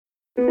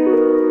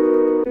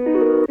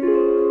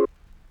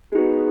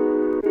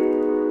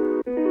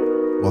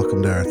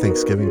Welcome to our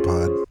Thanksgiving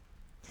pod.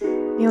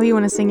 Neil, you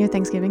want to sing your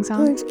Thanksgiving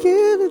song?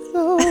 Thanksgiving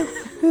song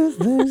is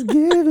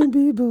Thanksgiving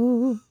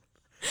people.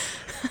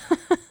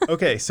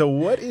 Okay, so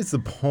what is the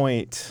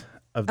point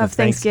of the Of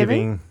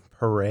Thanksgiving?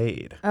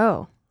 parade?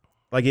 Oh.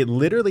 Like, it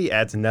literally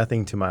adds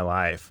nothing to my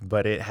life,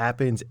 but it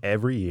happens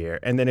every year.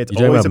 And then it's You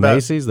talking always about about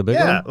Macy's, the big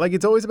yeah, one? like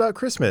it's always about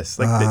Christmas.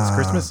 Like it's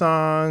Christmas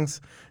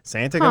songs.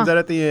 Santa comes out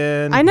at the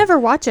end. I never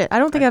watch it. I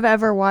don't think I've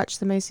ever watched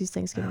the Macy's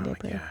Thanksgiving Oh Day my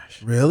Parade.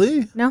 gosh.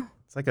 Really? No.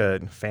 It's like a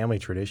family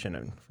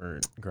tradition for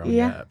growing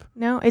Yeah. up.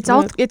 No. It's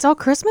all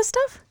Christmas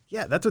stuff?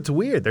 Yeah, that's what's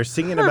weird. They're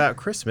singing about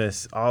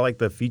Christmas, all like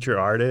the featured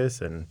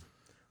artists and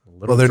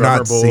little Well, they're drummer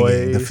not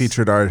singing. The boys.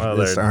 featured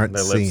artists they're aren't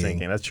lip syncing.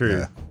 singing. That's true.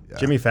 Yeah, yeah.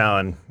 Jimmy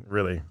Fallon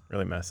really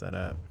messed that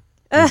up.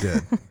 He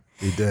did.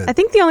 He did. I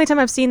think the only time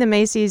I've seen the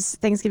Macy's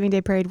Thanksgiving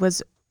Day Parade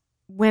was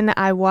when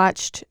I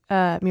watched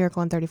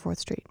Miracle on 34th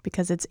Street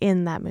because it's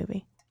in that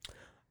movie.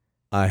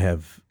 I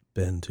have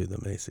been to the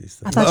Macy's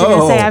thing. I thought you were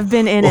going to say I've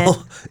been in it.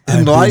 Well, I've been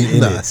enlighten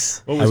in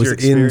us. What I was was your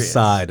experience?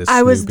 inside a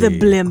I was the Snoopy.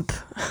 blimp.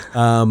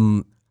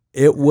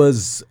 It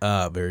was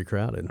very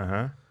crowded.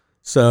 Uh-huh.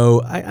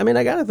 So, I mean,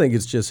 I got to think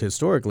it's just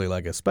historically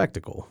like a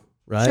spectacle,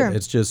 right? Sure.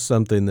 It's just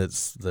something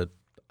that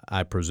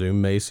I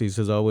presume Macy's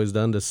has always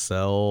done to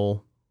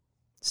sell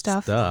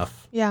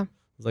stuff. Yeah.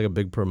 It's like a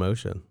big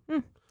promotion.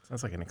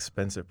 Sounds like an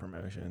expensive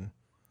promotion.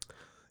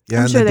 Yeah,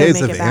 I'm in sure the they days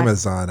make of it back.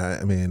 Amazon,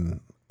 I mean,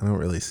 I don't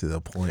really see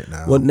the point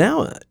now. Well,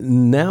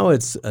 now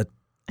it's a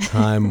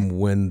time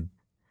when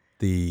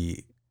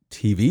the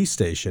TV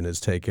station has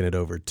taken it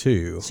over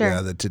too. Sure.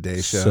 Yeah, the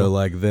Today Show. So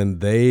like then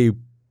they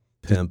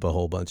pimp a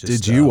whole bunch of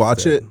Did stuff. you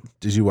watch that- it?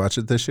 Did you watch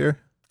it this year?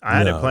 I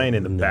had it No, playing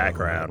in the no.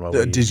 background while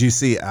Did you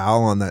see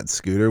Al on that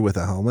scooter with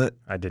a helmet?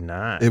 I did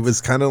not. It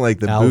was kind of like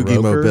the Al Boogie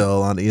Roker?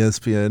 Mobile on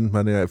ESPN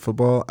Monday Night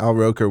Football. Al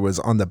Roker was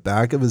on the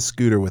back of his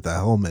scooter with a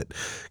helmet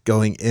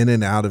going in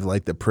and out of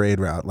like the parade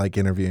route, like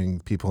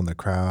interviewing people in the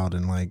crowd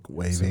and like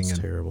waving. Sounds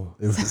And terrible.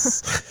 it was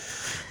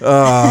a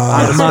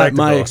my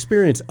spectacle.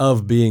 experience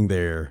of being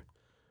there,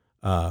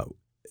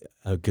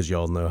 because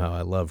y'all know how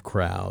I love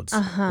crowds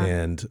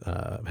and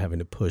having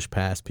to push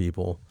past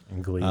people,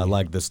 in Glee.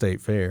 like the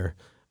state fair.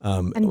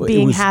 And it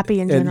being was- happy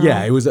in and general.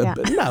 yeah, it was. Yeah.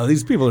 No,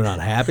 these people are not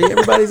happy.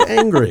 Everybody's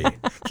angry.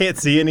 Can't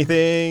see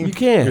anything. You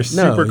can't.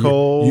 You're No, super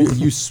cold.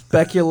 You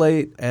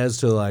speculate as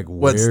to like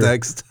What's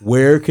next?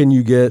 Where can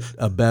you get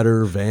a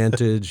better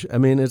vantage? I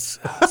mean, it's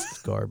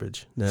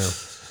garbage. No,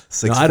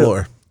 sixth I don't-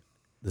 floor.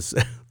 this.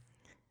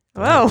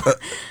 Whoa.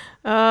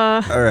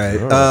 All right.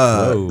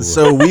 Whoa.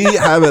 So we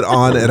have it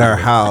on at our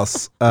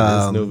house.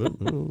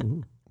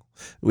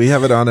 We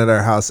have it on at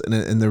our house,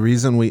 and the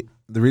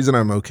reason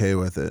I'm okay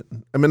with it.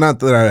 I mean, not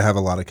that I have a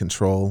lot of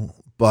control,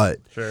 but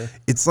Sure.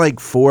 it's like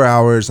 4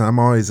 hours. And I'm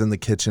always in the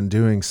kitchen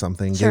doing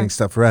something, Sure. getting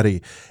stuff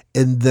ready,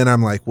 and then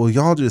I'm like, well,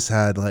 y'all just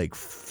had like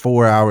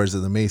 4 hours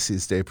of the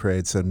Macy's Day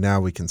Parade, so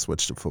now we can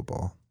switch to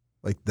football.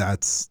 Like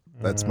that's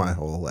my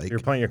whole like You're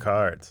playing your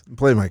cards.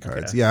 play my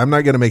cards. Okay. Yeah, I'm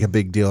not gonna make a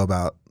big deal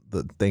about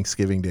the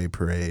Thanksgiving Day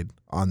Parade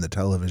on the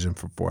television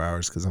for 4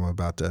 hours because I'm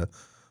about to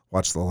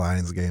watch the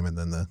Lions game and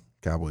then the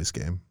Cowboys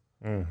game.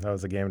 That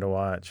was a game to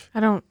watch.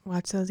 I don't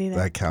watch those either.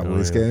 That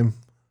Cowboys yeah. game.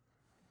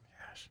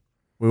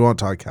 We won't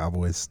talk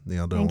Cowboys,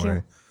 Neil. Don't Thank you.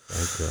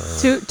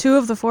 worry. Two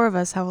of the four of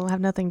us will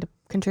have nothing to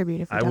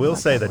contribute. If we I talk will about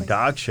say the Cowboys.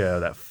 dog show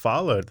that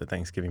followed the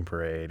Thanksgiving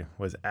parade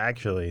was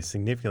actually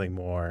significantly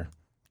more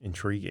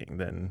intriguing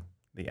than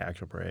the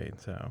actual parade.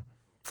 So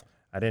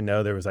I didn't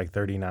know there was like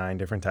 39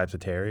 different types of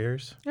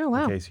terriers. Oh,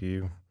 wow. In case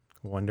you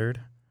wondered.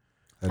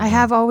 I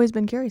have always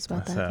been curious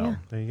about that. So Yeah.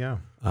 there you go.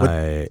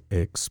 I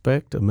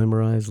expect a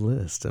memorized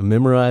list, a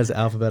memorized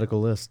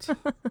alphabetical list.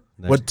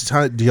 What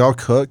time do y'all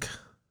cook?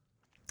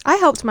 I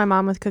helped my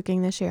mom with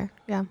cooking this year.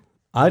 Yeah.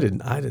 I did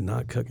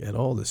not cook at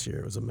all this year.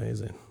 It was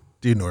amazing.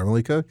 Do you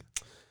normally cook?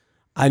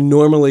 I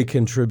normally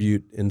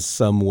contribute in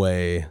some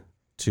way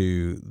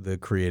to the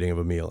creating of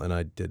a meal, and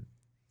I did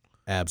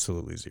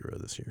absolutely zero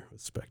this year. It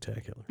was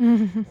spectacular.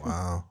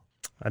 Wow.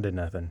 I did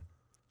nothing.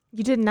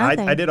 You did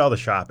nothing. I did all the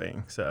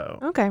shopping. So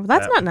Okay, well,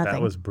 that's not that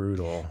nothing. was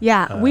brutal.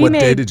 Yeah, we What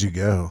made. day did you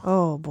go?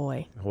 Oh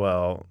boy.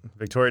 Well,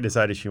 Victoria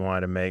decided she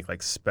wanted to make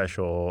like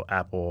special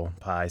apple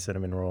pie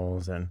cinnamon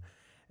rolls and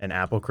an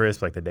apple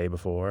crisp like the day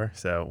before.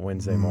 So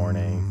Wednesday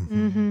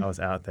morning, I was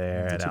out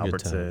there That's at a good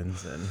time.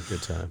 Albertsons and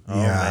Good time. oh,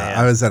 yeah, man.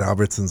 I was at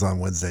Albertsons on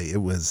Wednesday. It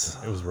was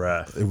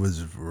rough.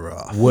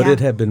 rough. Would Yeah. it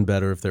have been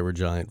better if there were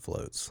giant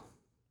floats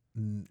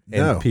No.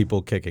 and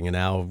people kicking an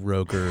Al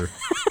Roker?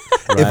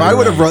 If I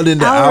would have run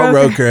into Al Al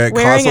Roker Roker at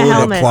wearing a Castle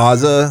helmet.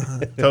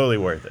 Plaza, Totally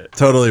worth it.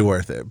 totally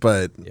worth it.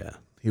 But Yeah.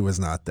 he was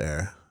not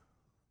there.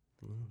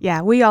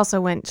 Yeah, we also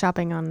went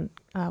shopping on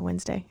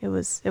Wednesday. It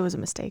was a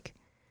mistake,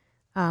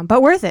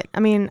 but worth it. I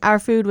mean, our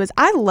food was.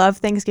 I love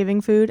Thanksgiving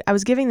food. I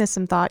was giving this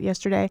some thought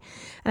yesterday,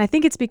 and I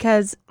think it's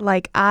because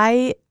like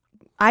I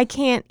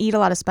can't eat a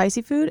lot of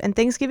spicy food, and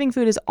Thanksgiving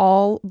food is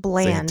all The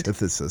bland.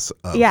 antithesis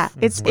of Yeah,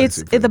 it's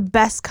spicy food. the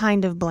best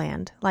kind of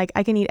bland. Like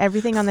I can eat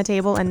everything on the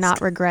table and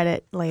not regret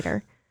it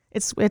later.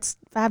 It's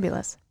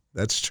fabulous.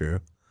 That's true.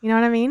 You know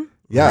what I mean?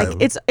 Yeah. Like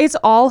it's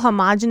all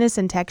homogenous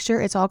in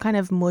texture. It's all kind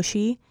of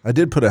mushy. I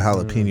did put a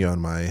jalapeno in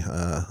my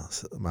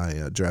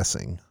my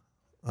dressing.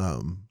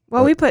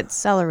 Well, we put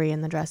celery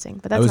in the dressing,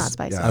 but that's not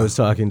spicy. yeah. I was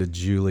talking to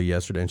Julie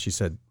yesterday, and she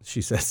said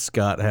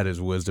Scott had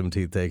his wisdom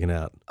teeth taken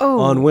out Oh.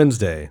 on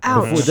Wednesday,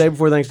 Ouch. the day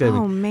before Thanksgiving,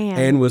 Oh, man.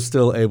 and was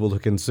still able to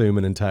consume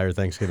an entire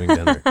Thanksgiving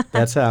dinner.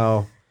 That's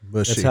how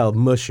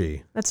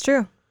mushy That's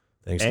true.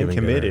 Thanksgiving And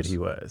committed dinners. he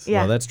was.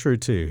 Yeah. Well, that's true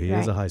too. He is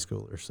Right. a high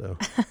schooler, so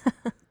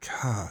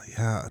God,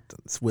 yeah,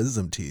 it's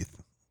wisdom teeth.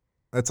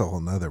 That's a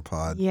whole nother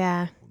pod.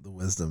 Yeah. The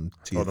wisdom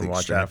teeth. Told him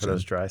watch out for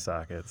those extraction.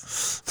 dry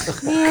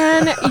sockets.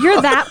 Man, you're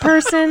that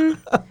person.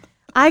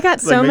 I got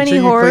so make many sure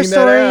you horror clean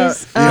that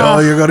stories. Yo,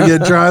 you're gonna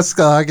get dry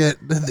socket.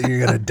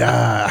 You're gonna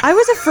die. I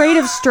was afraid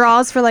of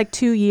straws for like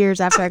 2 years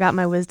after I got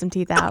my wisdom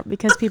teeth out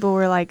because people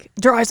were like,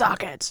 dry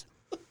sockets.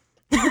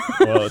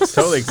 Well, it's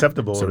totally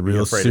acceptable It's a to be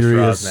real afraid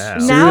serious- of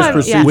straws now. Now serious I'm-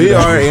 procedure. yeah. We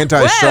are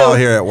anti-straw Whoa.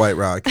 here at White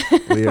Rock.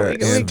 We are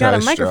anti-straw. We got a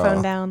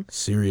microphone down.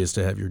 serious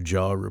to have your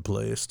jaw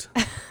replaced.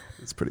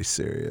 It's pretty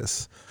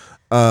serious.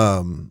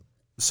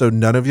 So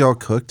none of y'all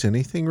cooked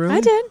anything really? I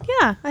did.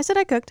 Yeah. I said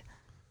I cooked.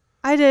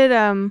 I did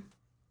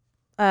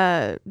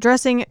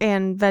dressing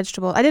and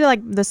vegetable. I did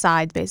like the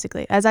sides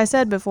basically. As I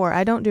said before,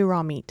 I don't do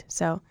raw meat.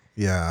 So,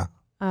 Yeah,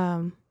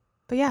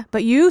 but yeah,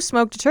 but you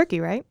smoked a turkey,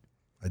 right?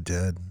 I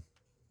did.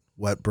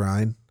 Wet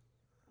brine.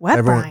 Wet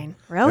Everyone- brine.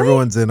 Really?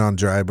 Everyone's in on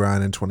dry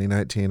brine in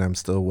 2019. I'm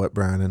still wet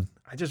brining.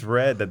 I just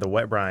read that the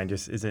wet brine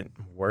just isn't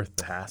worth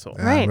the hassle.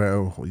 Right.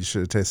 Well, you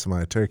should have tasted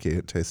my turkey.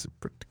 It tasted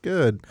pretty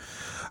good.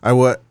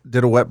 I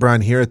did a wet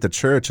brine here at the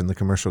church in the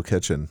commercial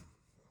kitchen.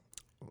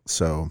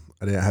 So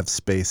I didn't have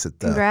space at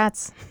the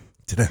Congrats.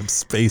 didn't have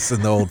space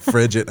in the old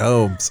fridge at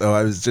home. So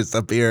I was just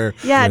up here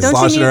Yeah, don't you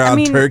sloshing need? around I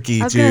mean,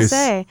 turkey I was gonna juice.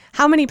 say,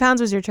 how many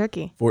pounds was your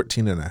turkey?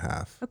 14 and a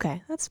half.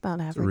 Okay, that's about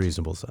It's a average.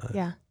 reasonable size.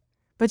 Yeah,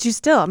 but you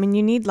still, I mean,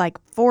 you need like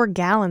 4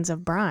 gallons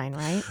of brine,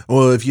 right?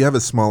 Well, if you have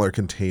a smaller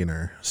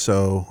container.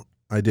 So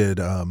I did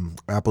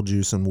apple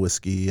juice and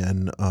whiskey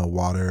and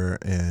water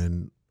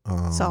and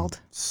Salt.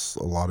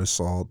 a lot of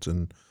salt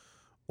and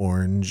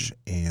orange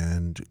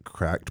and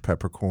cracked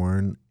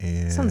peppercorn.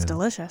 And Sounds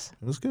delicious.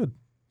 It was good.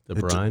 The It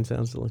d- brine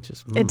sounds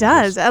delicious. It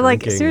does. just I like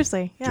drinking.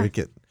 seriously. Yeah. Drink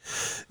it.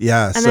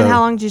 Yeah. And so, then how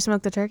long did you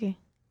smoke the turkey?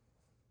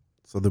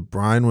 So the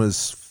brine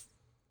was,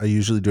 I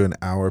usually do an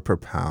hour per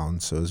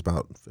pound. So it was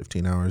about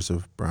 15 hours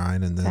of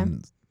brine and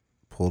then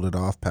pulled it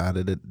off,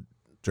 patted it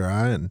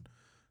dry and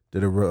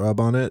did a rub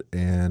on it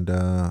and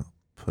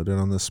put it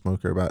on the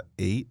smoker about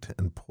 8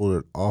 and pulled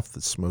it off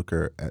the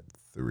smoker at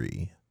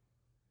 3.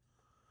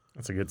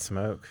 That's a good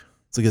smoke.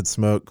 It's a good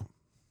smoke.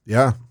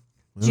 Yeah.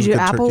 It Did you was do good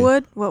turkey.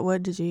 applewood? What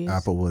wood did you use?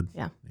 Applewood.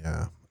 Yeah.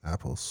 Yeah.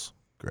 Apples.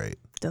 Great.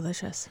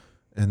 Delicious.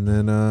 And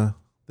then I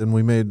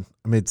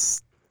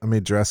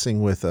made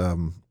dressing with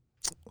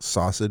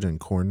sausage and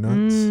corn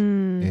nuts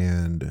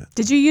and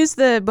Did you use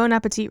the Bon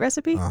Appetit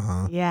recipe?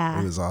 uh-huh. Yeah.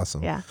 It was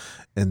awesome. Yeah.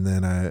 And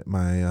then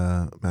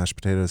my mashed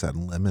potatoes had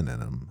lemon in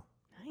them.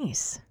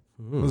 Nice.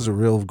 It was a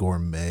real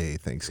gourmet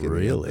Thanksgiving.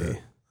 At Really? the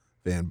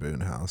Van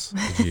Boone house.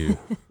 Did you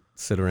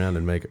sit around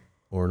and make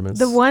ornaments?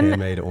 The one-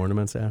 handmade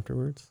ornaments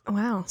afterwards.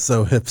 Wow.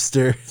 So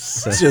hipster.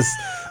 Just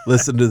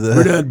listen to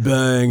We're the not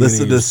buying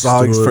listen any to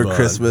songs for store-bought.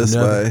 Christmas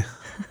Nothing.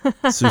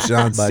 by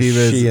Sushan by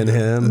Stevens. She and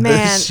Him.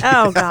 Man.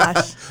 Oh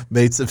gosh.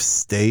 Mates of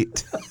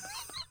State.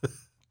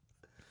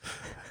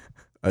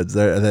 Is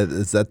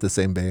that the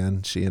same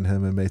band? She and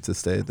Him and Mates of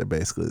State? They're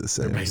basically the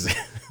same.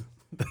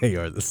 They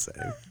are the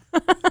same.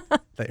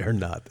 They are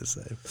not the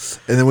same.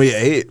 And then we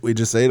ate. We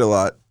just ate a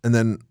lot, and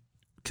then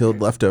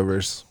killed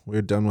leftovers.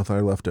 We're done with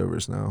our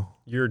leftovers now.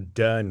 You're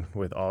done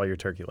with all your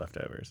turkey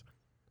leftovers.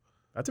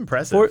 That's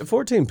impressive.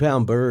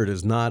 14-pound bird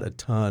is not a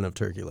ton of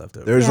turkey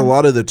leftovers. There's Yeah. a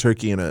lot of the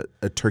turkey in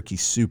a turkey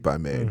soup I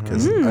made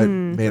because I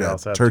made We a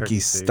also have turkey turkey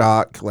soup.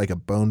 stock, like a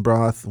bone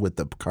broth with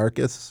the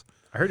carcass.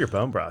 I heard your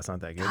bone broth's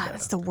not that good. God, though.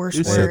 that's the worst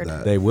Who said word.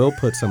 that? They will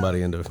put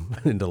somebody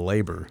into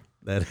labor.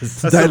 That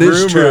is That's That the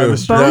is rumor on true. the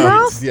street. Bone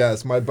broth?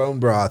 Yes, my bone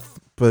broth,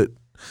 but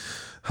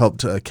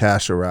helped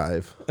cash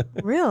arrive.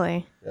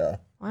 Really? Yeah.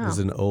 Wow. is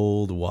an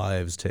old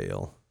wives'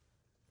 tale,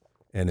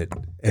 and it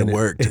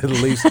worked. It at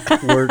least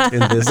worked in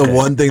this. The day.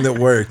 one thing that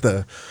worked,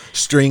 the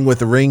string with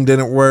the ring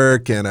didn't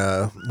work, and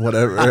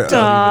whatever.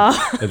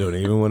 I don't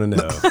even want to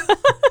know.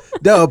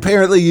 No,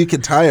 apparently you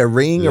could tie a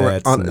ring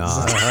That's on.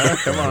 not.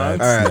 Come on.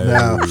 That's All right,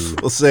 now no.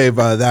 we'll save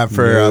that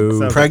for No. a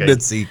Sounds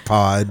pregnancy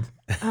pod.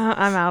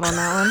 I'm out on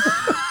that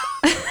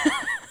one.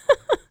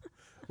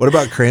 What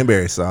about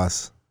cranberry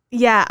sauce?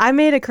 Yeah, I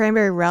made a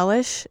cranberry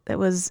relish that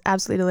was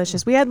absolutely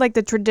delicious. We had like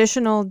the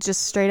traditional,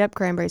 just straight up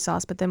cranberry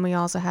sauce, but then we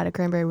also had a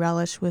cranberry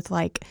relish with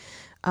like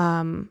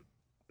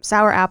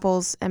sour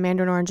apples and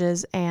mandarin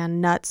oranges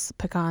and nuts,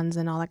 pecans,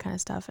 and all that kind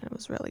of stuff, and it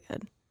was really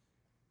good.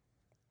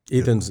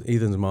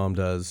 Ethan's mom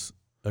does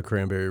a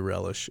cranberry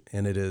relish,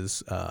 and it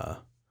is.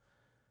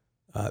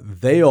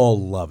 They all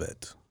love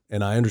it,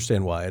 and I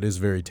understand why. It is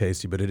very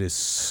tasty, but it is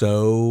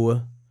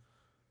so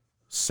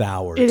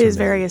sour. It to is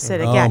me. very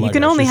acidic. Oh yeah, my you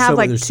can gosh, only there's have so,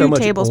 like there's 2 so much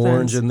tablespoons.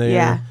 orange in there.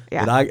 Yeah,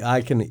 yeah. That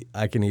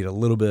I can eat a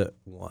little bit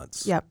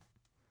once. Yep.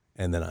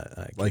 and then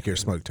I Like your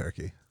smoked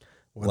turkey.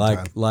 One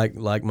time.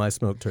 like my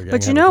smoked turkey. I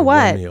But can you have it know for one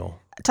what? meal.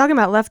 Talking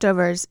about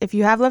leftovers, if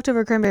you have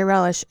leftover cranberry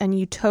relish and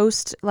you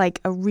toast like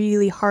a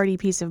really hearty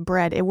piece of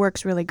bread, it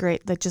works really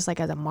great. Like just like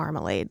as a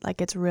marmalade,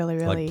 like it's really,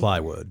 really Like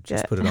plywood.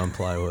 Just good. put it on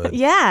plywood.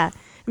 Yeah, it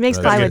makes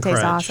Right. plywood Good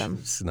taste crunch. awesome.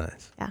 It's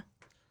nice.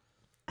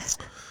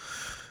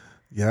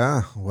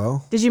 Yeah,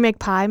 well, Did you make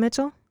pie,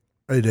 Mitchell?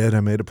 I did. I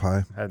made a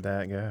pie. How'd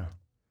that go?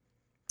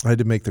 I had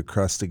to make the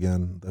crust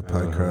again, the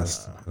pie Uh-huh.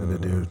 crust. I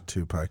had to do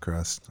 2 pie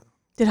crust.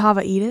 Did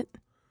Hava eat it?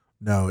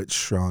 No, it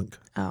shrunk.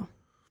 Oh,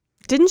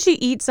 didn't she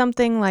eat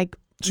something like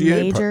She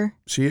ate major?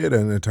 She ate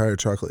an entire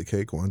chocolate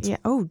cake once. Yeah.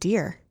 Oh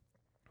dear.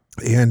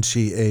 And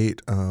she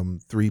ate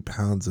 3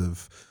 pounds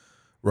of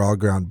raw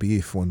ground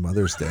beef one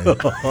Mother's Day.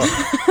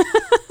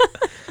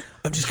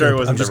 I'm just Sure it gonna,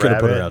 wasn't I'm just the gonna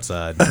put her rabbit.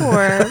 outside.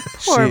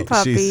 Poor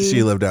puppy.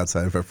 She lived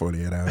outside for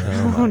 48 hours.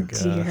 Oh my Oh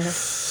gosh. dear.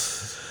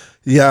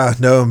 Yeah,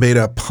 no, made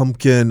a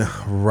pumpkin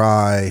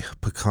rye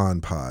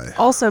pecan pie.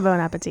 Also, Bon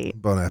Appetit.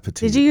 Bon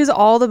appetit. Did you use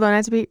all the Bon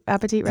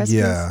Appetit recipes?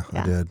 Yeah,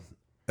 I did.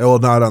 Well,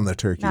 not on the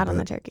turkey. Not on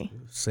the but turkey.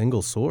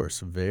 Single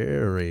source,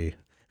 very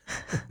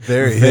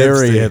Very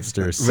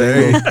hipster. hipster.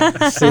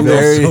 Very, Single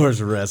Very- source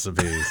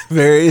recipes.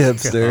 very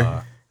hipster.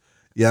 God.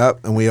 Yep,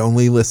 and we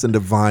only listened to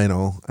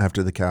vinyl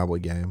after the Cowboy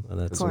game Oh,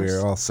 that's because we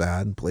Of were all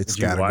sad and played Did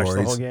you watch the whole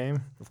categories.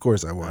 game? Of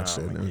course, I watched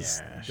Oh it. my It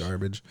was gosh.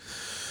 garbage.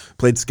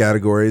 Played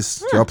categories.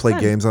 Do y'all play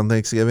fun. games on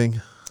Thanksgiving?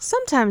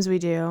 Sometimes we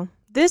do.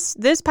 This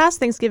past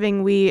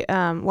Thanksgiving, we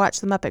watched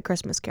the Muppet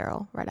Christmas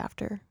Carol right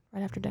after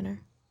dinner.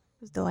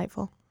 It was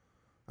delightful.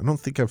 I don't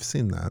think I've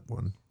seen that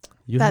one.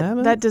 You that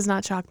haven't? that does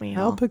not shock me at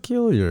How all.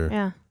 peculiar.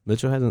 Yeah.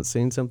 Mitchell hasn't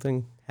seen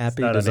something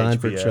happy not on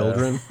designed for HBO.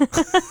 children.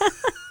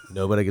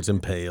 Nobody gets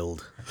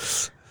impaled.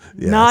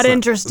 Not it's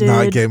interested.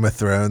 Not Game of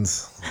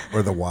Thrones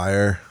or The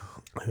Wire.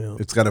 Yeah.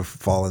 It's got to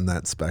fall in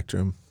that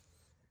spectrum.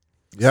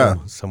 Yeah.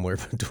 Somewhere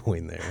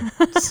between there.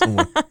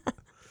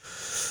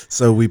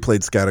 So we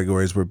played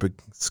categories. We're a big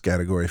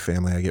category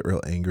family. I get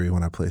real angry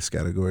when I play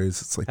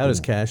categories. It's like How does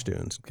Cash do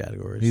in some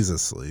categories? he's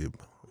asleep.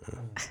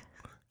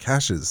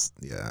 Cash is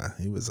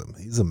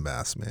he's a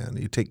mess, man.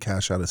 You take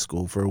Cash out of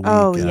school for a week.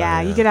 Oh and-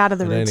 yeah, yeah. you get out of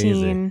the It ain't easy.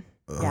 routine.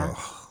 Yeah.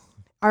 ugh,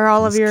 Are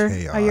all of It's your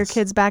chaos.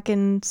 kids back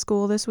in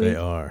school this week? They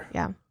are.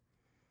 Yeah.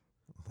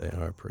 They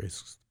are.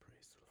 Praise.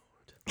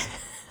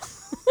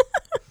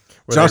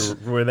 Josh-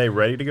 Were they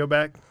ready to go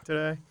back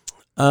today?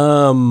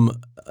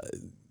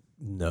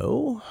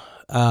 No.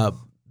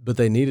 But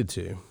they needed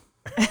to.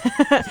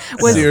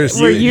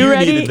 Seriously, Were you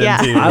ready? needed them Yeah.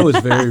 to. I was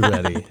very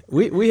ready.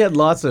 We had a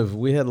lot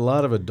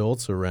of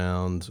adults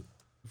around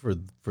for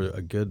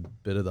a good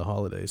bit of the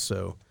holidays,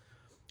 so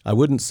I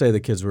wouldn't say the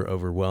kids were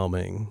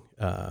overwhelming,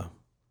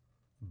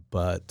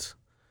 but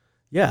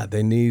yeah,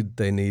 they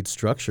need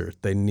structure.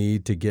 They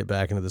need to get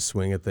back into the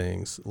swing of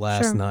things.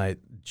 Last Sure. night,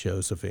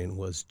 Josephine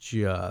was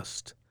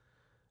just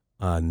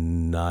a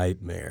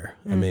nightmare.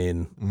 I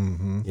mean,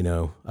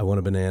 Mm-hmm. I want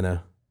a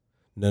banana.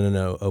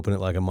 No, open it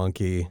like a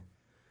monkey.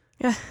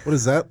 What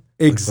is that?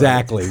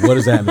 Exactly. What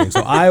does that mean? So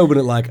I open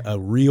it like a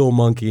real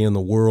monkey in the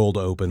world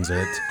opens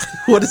it.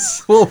 What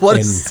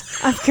is?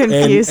 I'm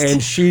confused.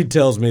 And she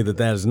tells me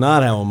that is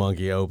not how a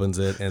monkey opens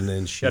it. And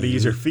then she Got to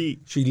use your feet.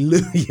 She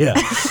lose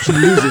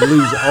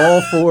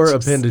all 4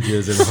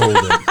 appendages and hold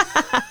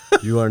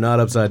it. You are not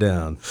upside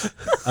down.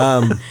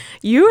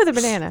 You or the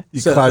banana? You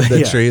So- climbed the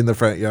yeah. tree in the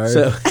front yard.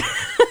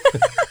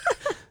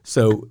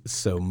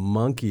 So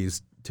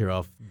monkeys tear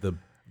off the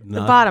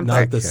bottom not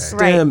part. the Okay.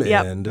 stem Right,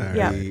 yep, end.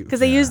 Yeah, because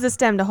they use the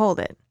stem to hold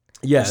it.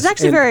 Yes, Which is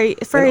actually very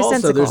and also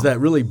sensible. there's that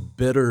really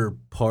bitter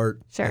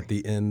part Sure. at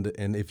the end,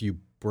 and if you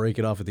break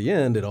it off at the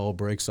end, it all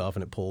breaks off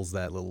and it pulls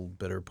that little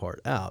bitter part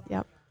out.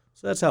 Yep.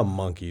 So that's how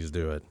monkeys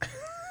do it.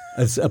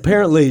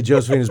 Apparently,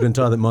 Josephine has been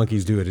taught that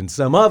monkeys do it in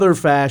some other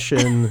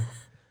fashion.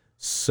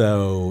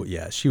 So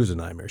yeah, she was a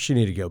nightmare. She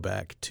needed to go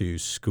back to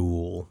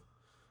school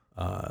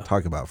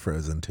Talk about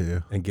Frozen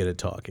too. and get it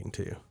talking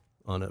to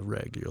on a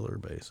regular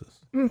basis.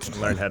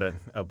 Learn how to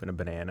open a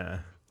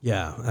banana.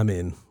 Yeah, I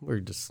mean, we're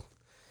just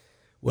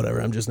whatever.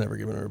 I'm just never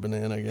giving her a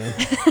banana again.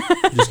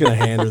 I'm just gonna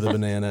hand her the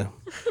banana.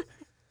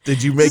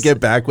 Did you make it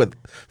back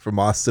from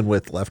Austin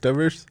with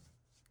leftovers?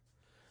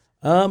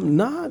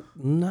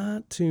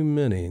 Not too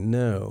many.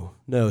 No.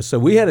 So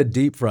we had a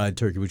deep fried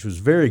turkey, which was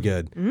very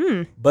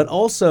good. But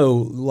also,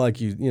 like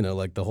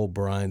like the whole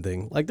brine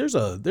thing. Like there's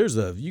a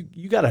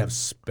you got to have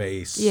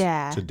space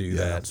Yeah. to do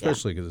that,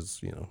 especially because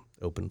it's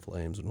open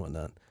flames and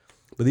whatnot.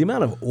 But the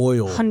amount of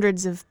oil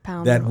Hundreds of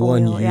pounds that of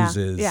one oil. Yeah.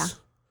 uses Yeah.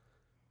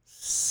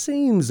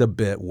 seems a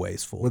bit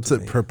wasteful. What's to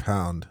it me. per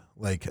pound?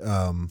 Like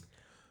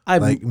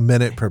I've, like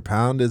minute per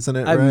pound, isn't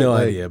it? I have right? no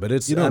Like, idea, but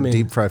it's you don't I mean,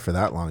 deep fry for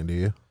that long, do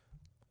you?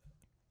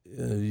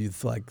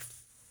 it's like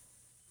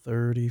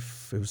 30.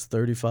 It was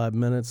 35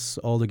 minutes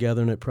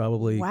altogether, and it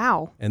probably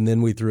Wow. And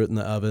then we threw it in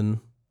the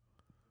oven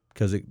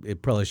because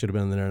it probably should have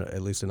been in there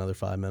at least another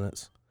 5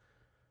 minutes.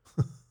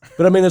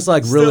 But I mean, it's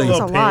like Still really a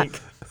little That's a lot.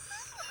 pink.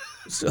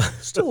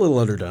 still a little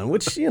underdone,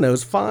 which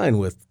is fine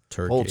with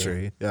turkey,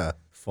 Poultry, yeah.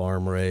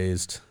 farm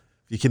raised.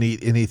 If you can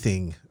eat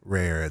anything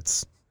rare,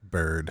 it's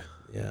bird.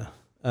 Yeah.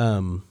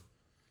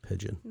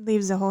 pigeon.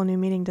 Leaves a whole new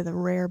meaning to the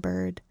rare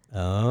bird.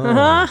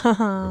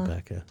 Oh,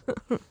 Rebecca.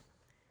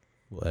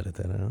 We'll edit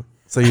that out.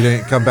 So you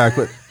didn't come back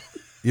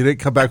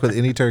with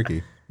any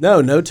turkey.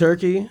 No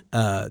turkey.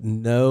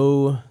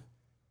 No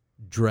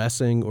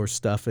dressing or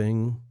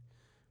stuffing,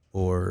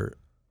 or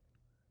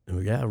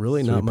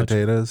really Sweet not much.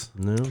 potatoes.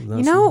 No, not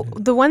You know,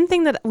 sweet the one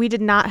thing that we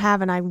did not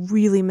have, and I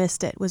really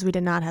missed it, was we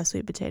did not have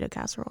sweet potato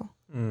casserole.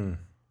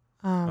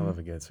 I love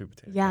a good sweet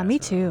potato. Yeah, me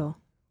casserole. too.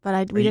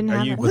 But we didn't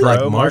have it. With like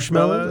Pro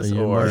marshmallows? Are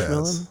you or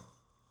marshmallow?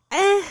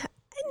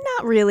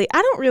 Not really.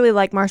 I don't really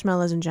like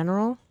marshmallows in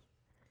general.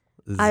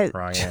 This is I-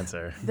 Wrong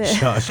answer.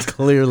 Josh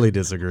clearly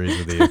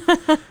disagrees with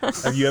you.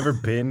 Have you ever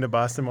been to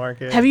Boston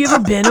Market? Have you ever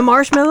been to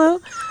Marshmallow?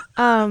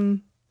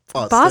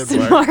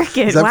 Boston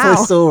Market. Is that Wow.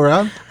 place still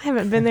around? I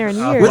haven't been there in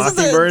years.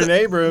 Mockingbird and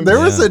Abrams. There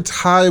was a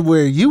time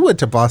where you went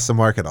to Boston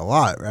Market a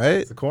lot,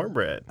 right? the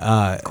cornbread.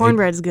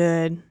 Cornbread's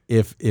good.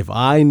 If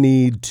I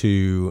need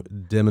to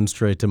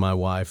demonstrate to my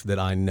wife that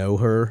I know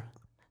her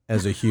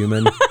as a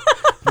human,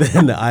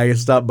 then I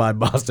stop by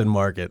Boston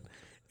Market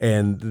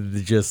and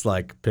just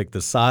like pick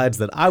the sides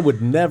that I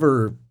would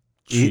never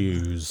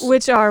choose.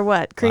 Which are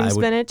what? Cream I would-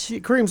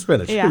 spinach? Cream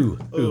spinach. Yeah.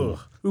 Who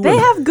They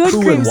have good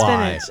who cream and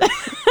why? spinach.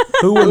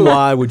 Who and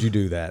why would you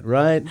do that,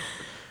 right?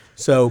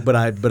 So, but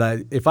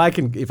if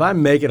I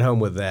make it home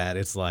with that,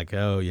 it's like,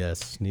 oh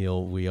yes,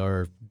 Neil, we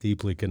are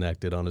deeply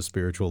connected on a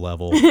spiritual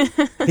level.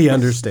 He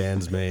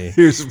understands me.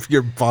 Here's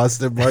your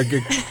Boston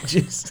Market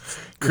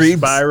cream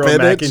Spiral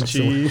spinach. mac and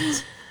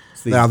cheese.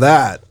 Now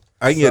that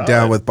I can get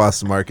down Solid. with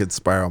Boston Market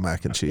spiral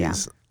mac and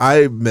cheese.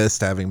 I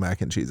missed having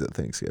mac and cheese at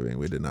Thanksgiving.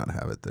 We did not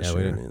have it this Yeah,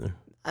 we year. didn't either.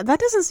 That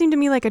doesn't seem to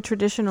me like a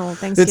traditional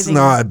Thanksgiving. It's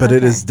not, but it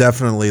Okay. is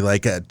definitely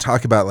like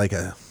talk about like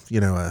a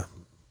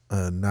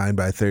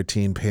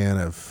 9x13 pan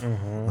of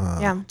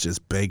Yeah.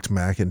 just baked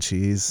mac and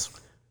cheese.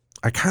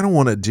 I kind of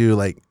want to do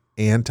like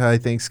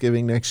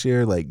anti-Thanksgiving next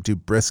year, like do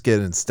brisket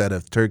instead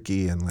of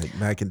turkey and like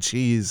mac and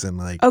cheese and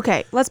like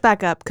Okay, let's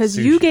back up because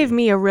you Sushi. gave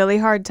me a really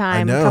hard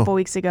time a know. couple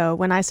weeks ago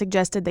when I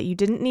suggested that you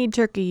didn't need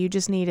turkey, you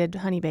just needed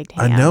honey baked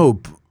ham. I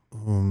know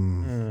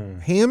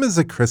ham is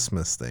a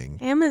Christmas thing.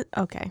 Ham is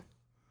okay.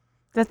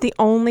 That's the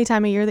only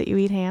time of year that you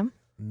eat ham?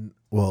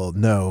 Well,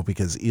 no,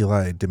 because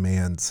Eli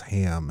demands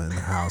ham in the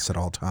house at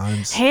all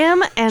times.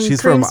 Ham and She's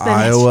cream from spinach.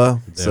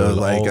 Iowa, They're so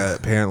like all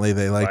apparently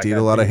they like to eat a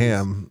black-eyed lot of peas.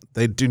 ham.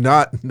 They do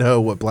not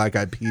know what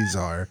black-eyed peas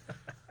are.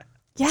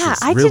 Yeah,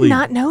 just I really did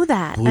not know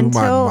that blew my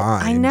until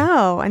I mind.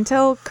 know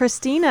until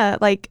Christina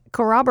like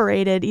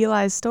corroborated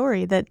Eli's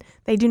story that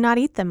they do not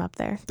eat them up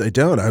there. They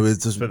don't. I was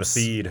just For the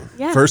feed.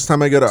 Yeah. First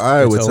time I go to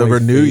Iowa, it's only over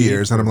New feed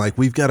Year's, and I'm like,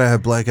 we've got to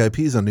have black-eyed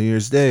peas on New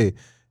Year's Day,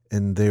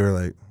 and they were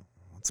like,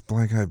 "What's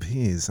black-eyed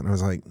peas?" And I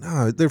was like,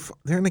 "No,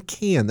 they're in a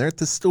can. They're at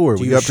the store.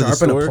 Do we you go up to the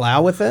sharpen store." a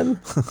plow with them?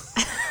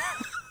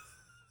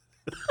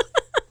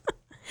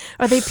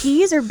 Are they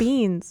peas or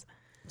beans?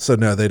 So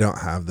no, they don't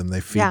have them.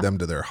 They feed Yeah. them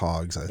to their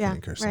hogs, I Yeah,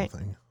 think, or right.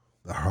 something.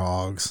 The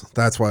hogs.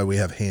 That's why we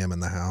have ham in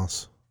the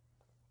house.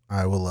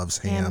 Iowa loves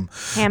ham.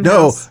 Ham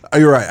No, house.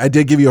 you're right. I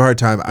did give you a hard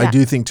time. I Yeah.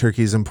 do think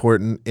turkey is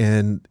important,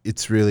 and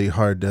it's really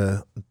hard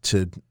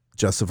to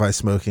justify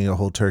smoking a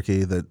whole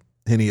turkey that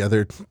any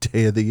other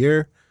day of the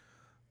year.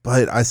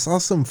 But I saw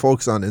some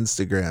folks on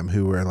Instagram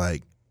who were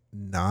like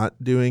not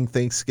doing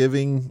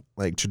Thanksgiving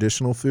like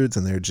traditional foods,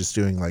 and they're just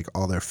doing like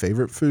all their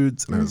favorite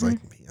foods. And I was like,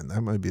 man,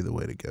 that might be the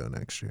way to go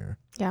next year.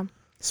 Yeah.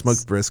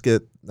 Smoked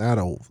brisket,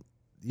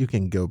 you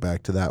can go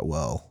back to that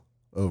well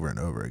over and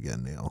over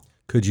again, Neil.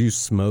 Could you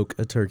smoke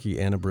a turkey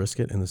and a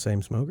brisket in the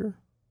same smoker?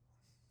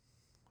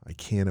 I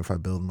can if I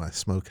build my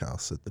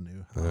smokehouse at the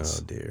new house.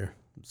 Oh dear.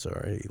 I'm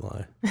sorry,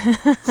 Eli.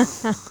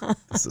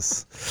 This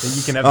is And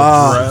you can have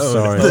Oh, a drone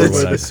sorry.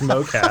 with a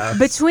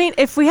smokehouse.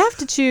 If we have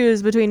to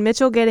choose between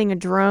Mitchell getting a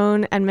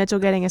drone and Mitchell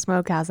getting a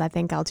smokehouse, I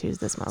think I'll choose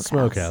the smokehouse.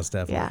 Smokehouse,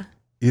 definitely. Yeah.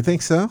 You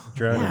think so?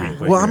 Drone would be Yeah.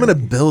 quicker. Well, I'm gonna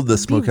build the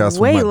smokehouse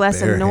way with my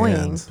less bare annoying.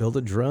 hands. Build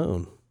a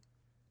drone.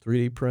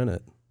 3D print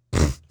it.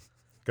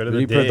 Go to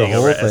the You print dig the whole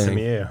over at thing.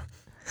 SMU.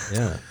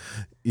 Yeah.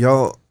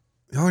 Y'all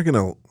are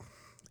gonna.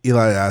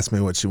 Eli asked me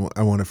what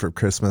I wanted for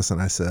Christmas, and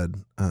I said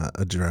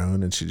a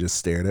drone, and she just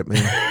stared at me.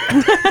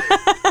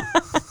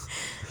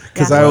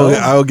 Because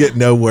Yeah. I will get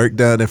no work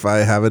done if I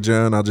have a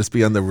drone. I'll just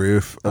be on the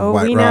roof of Oh,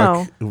 White we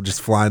Rock,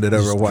 just flying it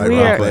over Just White We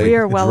Rock are- Lake. we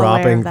are well aware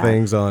dropping of that.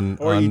 things on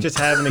Or you on just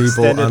have an people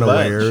extended lunch,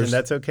 unawares. and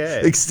that's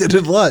okay.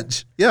 Extended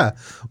lunch. Yeah,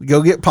 we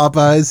go get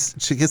Popeyes,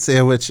 chicken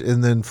sandwich,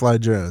 and then fly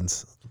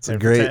drones. It's a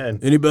And great.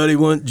 pretend. Anybody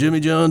want Jimmy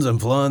John's? I'm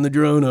flying the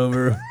drone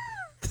over.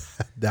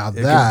 Now It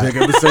can that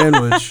pick up a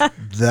sandwich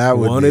that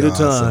would one be at a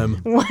awesome.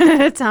 time. One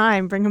at a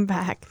time. Bring them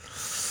back.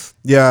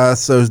 Yeah.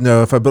 So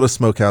no, if I build a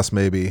smokehouse,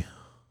 maybe.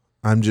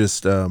 I'm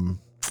just I'm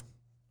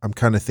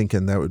kind of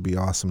thinking that would be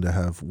awesome to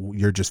have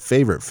your just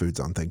favorite foods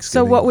on So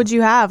Thanksgiving. what would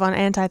you have on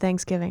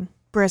anti-Thanksgiving?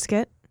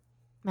 Brisket,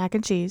 mac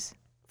and cheese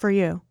for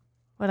you.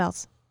 What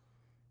else?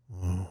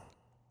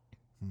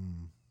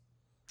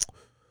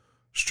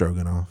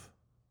 Stroganoff.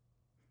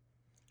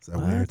 Is that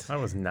What? weird? I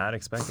was not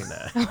expecting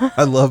that.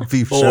 I love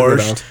beef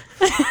Borscht.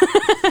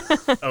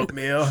 stroganoff.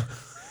 Oatmeal.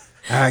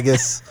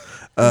 Haggis.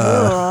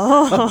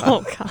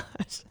 Oh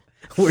gosh.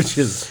 which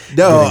is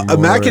No, getting a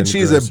more mac and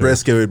cheese and grosser.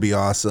 brisket would be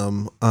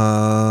awesome.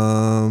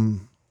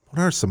 What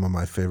are some of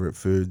my favorite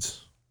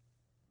foods?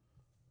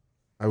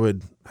 I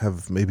would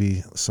have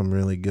maybe some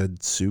really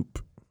good soup.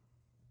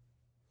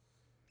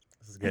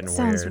 This is That getting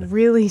sounds weird.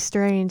 really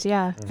strange.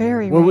 Yeah,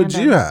 very. What would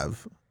random. you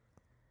have?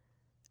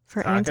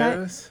 for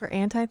Tacos?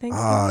 anti Thanksgiving?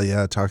 Ah,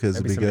 yeah, tacos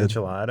would Maybe be some good.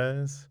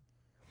 enchiladas.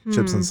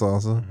 Chips and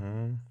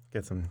salsa.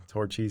 Get some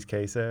torchise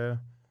queso.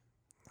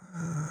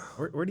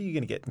 Where are you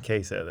gonna get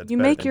queso? That's You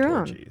better make than your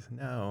own. Torchy's?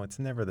 No, it's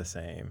never the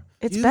same.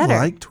 It's you better.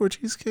 like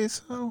tortillas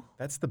queso?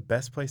 That's the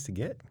best place to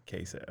get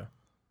queso.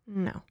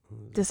 No,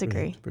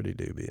 disagree. It's pretty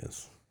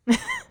dubious. I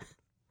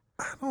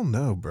don't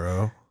know,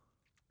 bro.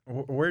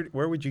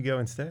 Where would you go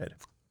instead?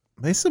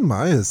 Mason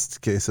Maya's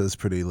queso is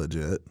pretty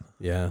legit.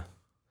 Yeah.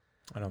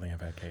 I don't think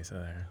I've had queso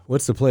there.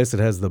 What's the place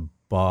that has the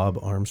Bob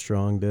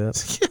Armstrong dip?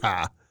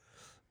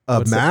 Yeah.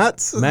 What's that?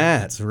 Matt's?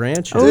 Matt's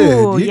Ranch.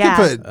 Oh, Dude, you yeah.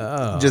 can put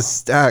Oh. just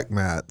stack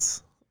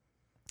Matt's.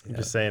 You're Yeah.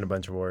 just saying a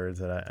bunch of words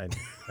that I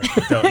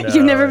don't know.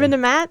 You've never been and to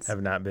Matt's?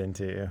 Have not been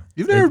to.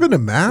 You've never been to It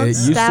Matt's?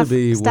 used Staff- to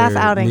be staff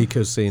where outing.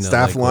 Nicosina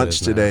Staff Lakewood lunch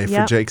is now. today for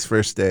Yep. Jake's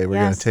first day. We're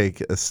Yes. going to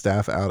take a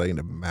staff outing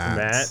to Matt's.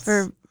 Matt's?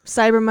 For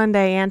Cyber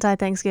Monday,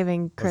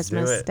 anti-Thanksgiving, Let's do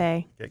Christmas it.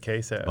 Day. Get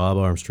queso. Bob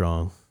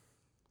Armstrong.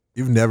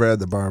 You've never had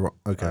the bar?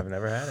 Okay. I've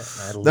never had it.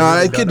 No,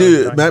 I literally could don't know what you're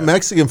do talking about.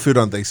 Mexican food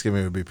on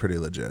Thanksgiving would be pretty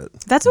legit.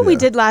 That's what we Yeah.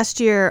 did last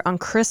year on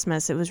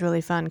Christmas. It was really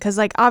fun because,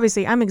 like,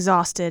 obviously, I'm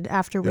exhausted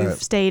after we've Yeah.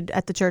 stayed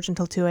at the church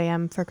until 2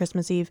 a.m. for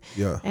Christmas Eve,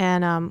 Yeah.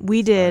 and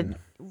we did.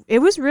 It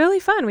was really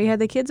fun. We had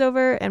the kids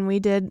over, and we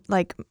did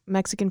like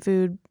Mexican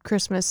food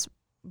Christmas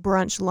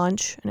brunch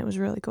lunch, and it was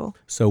really cool.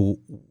 So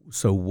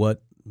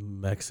what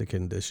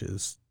Mexican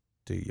dishes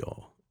do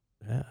y'all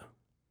have?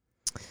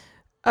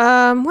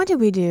 What did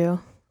we do?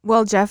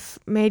 Well, Jeff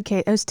made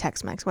queso. It was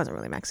Tex-Mex. It wasn't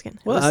really Mexican.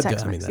 It was I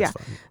Tex-Mex. mean, that's yeah.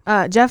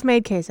 fine. Jeff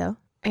made queso,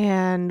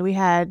 and we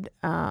had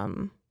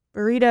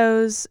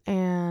burritos,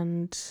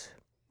 and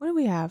what did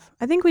we have?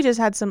 I think we just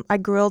had some. I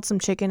grilled some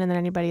chicken, and then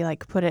anybody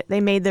like put it. They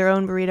made their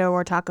own burrito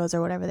or tacos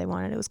or whatever they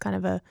wanted. It was kind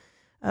of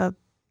a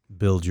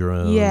Build your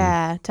own.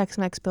 yeah,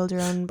 Tex-Mex build your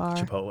own bar.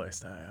 Chipotle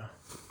style.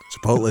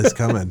 Chipotle's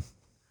coming.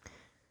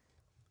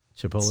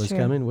 Chipotle's true.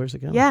 coming? Where's it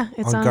coming? Yeah,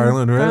 it's on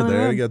Garland Road. Garland There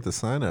Road. you got the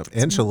sign up.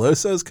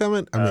 Anchiloso's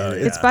coming. I mean, Oh,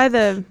 it's It's by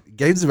the.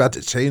 game's about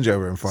to change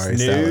over in Far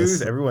East Snooze.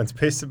 Dallas. Everyone's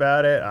pissed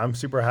about it. I'm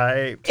super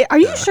hyped. Are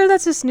you sure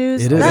that's a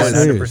snooze? It is That's-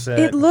 a snooze. 100%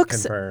 It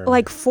looks confirmed.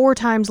 like 4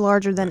 times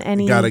larger than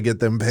any. Gotta get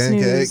them It's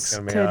pancakes.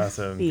 gonna be could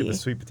awesome. be. Get the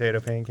sweet potato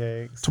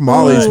pancakes.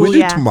 Tamales. Ooh, We do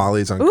yeah.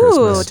 tamales on Ooh, Christmas.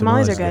 tamales are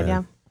Tamales, good. yeah.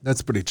 Yeah.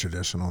 That's pretty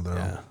traditional, though.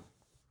 Yeah.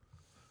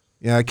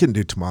 Yeah, I couldn't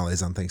do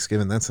tamales on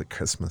Thanksgiving. That's a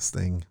Christmas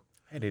thing.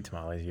 I do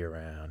tamales year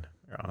round.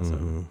 They're awesome.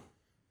 Mhm.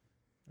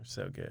 They're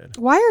so good.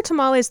 Why are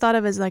tamales thought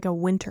of as like a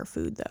winter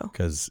food though?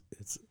 Because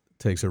it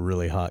takes a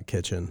really hot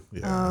kitchen.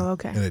 Yeah. Oh,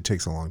 okay. And it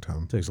takes a long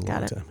time. It takes a Got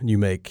long it. time. And you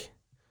make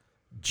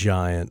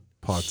giant,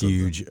 Pots of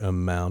huge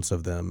amounts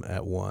of them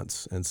at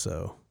once. And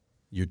so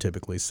you're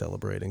typically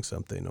celebrating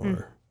something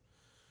or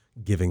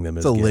giving them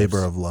It's as a gifts.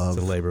 labor of love.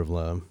 It's a labor of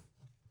love.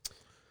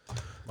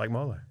 Like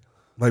mole.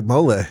 Like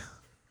mole.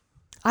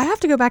 I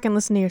have to go back and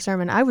listen to your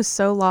sermon. I was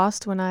so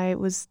lost when I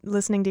was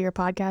listening to your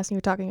podcast and you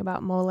were talking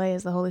about mole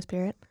as the Holy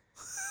Spirit.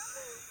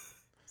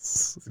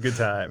 It's a good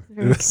time.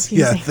 Very Yeah, I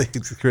confusing. think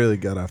it's really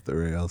got off the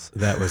rails.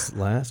 That was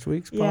last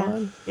week's Yeah.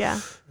 pod? Yeah.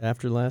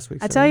 After last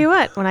week's I tell you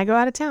what, when I go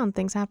out of town,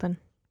 things happen.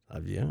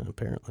 Yeah,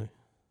 apparently.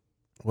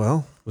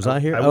 Well, Was I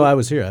here? I Oh, will- I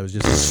was here. I was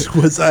just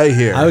was I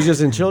here? I was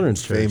just in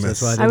children's church. Famous.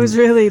 That's why I was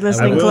didn't- really I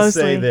listening will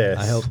closely. say this.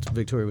 I helped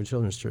Victoria with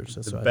children's church.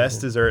 That's The why I best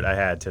didn't- dessert I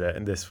had today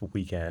and this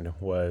weekend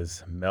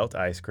was Melt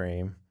ice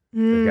cream. They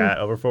Mm. got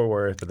over Fort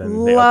Worth, but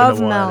then they Love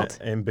opened one Melt.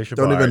 in Bishop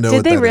Don't even Arts. know Did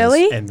what they that is.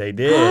 really? And they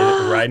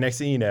did right next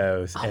to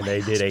Eno's, Oh and my they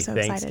gosh, did I'm a so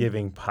excited.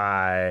 Thanksgiving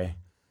pie,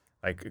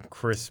 like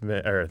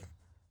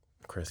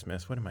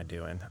Christmas. What am I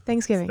doing?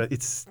 Thanksgiving.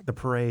 It's the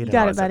parade. You and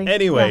got all it, that stuff. buddy.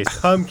 Anyways,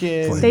 Yeah.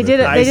 pumpkin. They did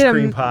it. They ice did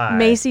cream a pie.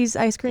 Macy's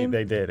ice cream.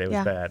 They did. It was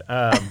Yeah.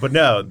 bad. But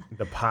no,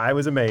 the pie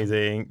was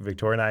amazing.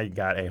 Victoria and I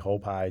got a whole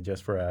pie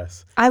just for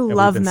us. I And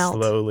love we've been Melt.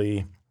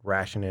 slowly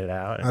rationing it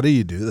out. How do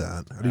you do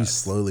that? How do you Yes.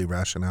 slowly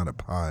ration out a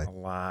pie? A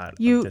lot.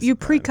 You of discipline.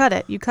 pre-cut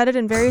it. You cut it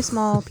in very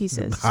small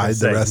pieces. Hide the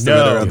Say, rest no, of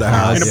it around the you're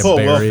house. gonna pull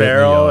Bury Will it in the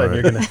Ferrell, yard. and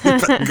you're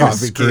gonna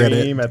Coffee can it.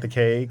 scream at the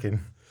cake and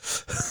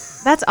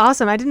That's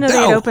awesome. I didn't know they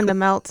No. had opened a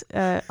Melt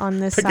on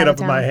this pick side it of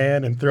up in town. my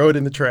hand and throw it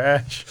in the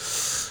trash.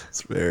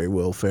 It's very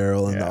Will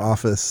Ferrell in the Yeah.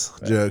 Office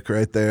joke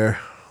right there.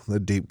 The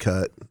deep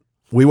cut.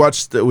 We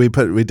watched. We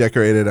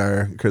decorated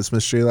our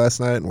Christmas tree last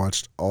night and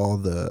watched all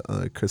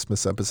the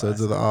Christmas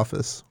episodes of The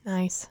Office.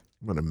 Nice.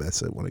 I'm gonna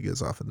miss it when it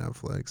gets off of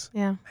Netflix.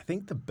 Yeah. I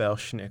think the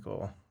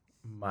Belschnickel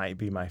might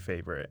be my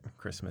favorite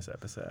Christmas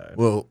episode.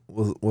 We'll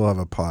have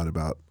a pod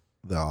about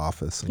The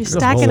Office. And You're There's a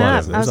Christmas. stacking whole lot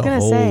up. of- I was there's gonna a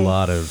whole say.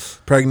 lot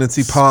of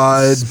Pregnancy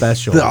pod,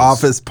 specials The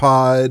Office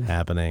pod.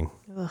 happening.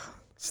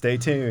 Stay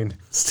tuned.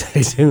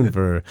 Stay tuned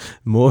for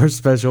more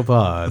special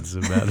pods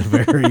about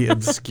very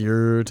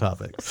obscure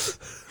topics.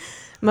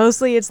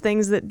 Mostly it's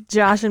things that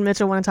Josh and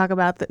Mitchell want to talk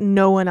about that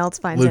no one else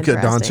finds Luka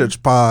interesting.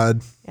 Doncic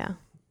pod. Yeah.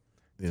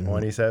 You know,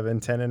 27,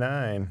 10, and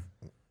 9.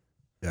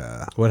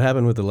 Yeah. What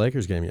happened with the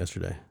Lakers game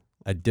yesterday?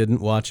 I didn't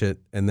watch it,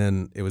 and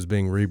then it was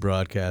being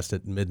rebroadcast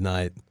at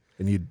midnight.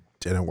 And you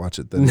didn't watch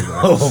it then?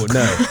 No.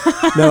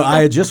 No,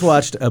 I had just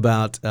watched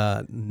about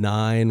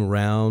 9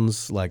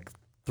 rounds, like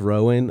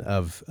throwing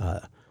of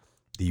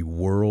the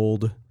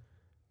World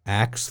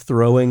Axe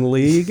Throwing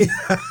League.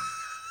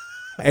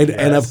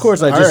 And of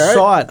course,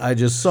 I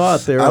just saw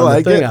it there on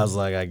like the thing. it. I was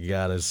like, I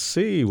gotta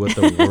see what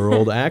the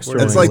World Axe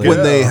Throwing It's like League.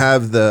 when they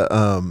have the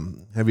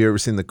have you ever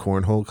seen the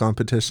cornhole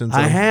competitions?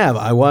 I have.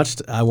 I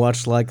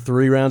watched like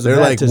 3 rounds. They're of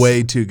that like to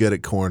way too good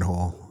at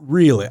cornhole.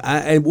 Really?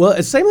 Well,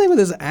 it's same thing with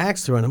this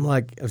axe throwing. I'm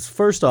like,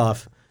 first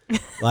off,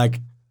 like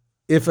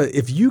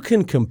if you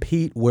can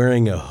compete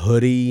wearing a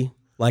hoodie,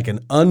 like an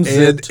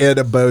unzipped And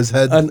a bow's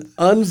head.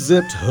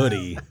 unzipped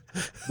hoodie,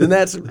 then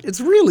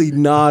it's really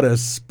not a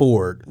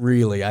sport,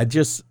 really. I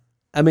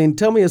mean,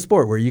 tell me a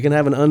sport where you can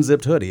have an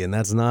unzipped hoodie and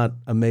that's not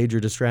a major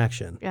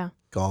distraction. Yeah.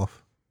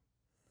 Golf.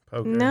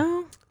 Poker.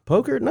 No.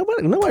 Poker?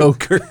 Nobody.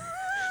 Poker.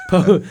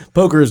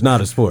 Poker is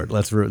not a sport.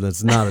 That's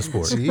not a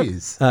sport.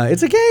 Jeez.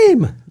 It's a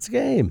game. It's a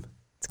game.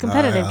 It's a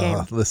competitive game.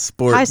 The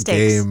sport High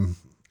stakes. game.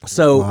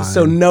 So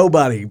Line.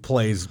 nobody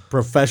plays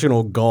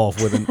professional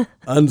golf with an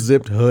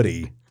unzipped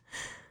hoodie.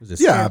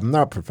 Yeah,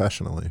 not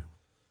professionally.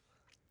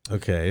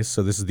 Okay,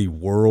 so this is the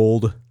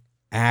World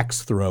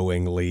Axe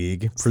Throwing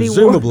League. the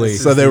Presumably,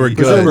 So they were good.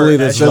 Presumably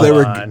this So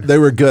echelon. they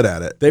were good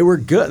at it. they were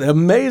good,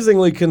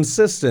 amazingly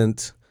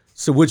consistent.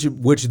 So which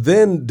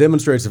then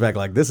demonstrates the fact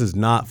like this is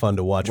not fun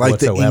to watch Like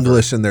whatsoever. the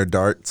English in their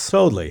darts.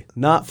 Totally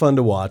not fun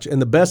to watch.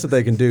 And the best that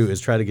they can do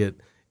is try to get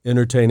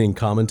entertaining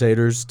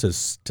commentators to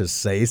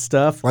say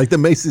stuff. Like the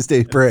Macy's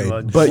Day Parade.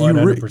 But you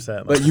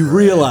 100%.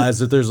 realize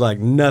that there's like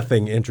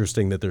nothing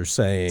interesting that they're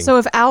saying. So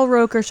if Al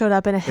Roker showed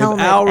up in a If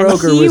helmet Al and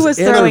Roker he was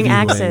throwing interviewing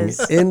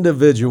axes,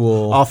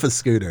 individual Off a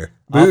scooter.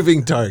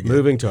 Moving target.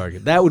 moving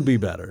target, that would be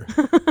better.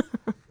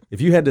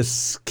 If you had to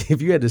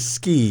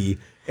ski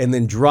and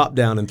then drop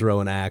down and throw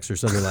an axe or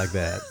something like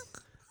that,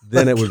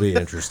 then it would be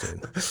interesting.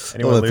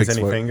 Anyone lose Olympics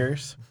any work.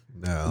 fingers?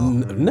 No.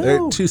 No.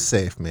 They're too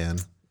safe, man.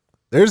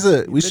 We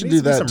should needs do to be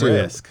that some too.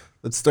 risk.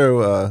 Let's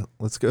go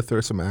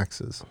throw some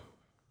axes.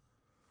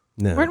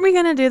 No, weren't we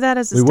going to do that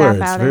as a we were. staff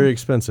It's outing? very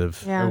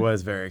expensive. Yeah. It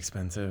was very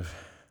expensive.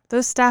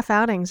 Those staff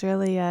outings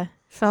really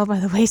fell by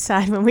the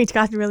wayside when we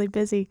got really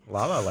busy.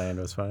 La La Land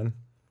was fun.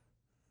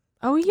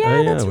 Oh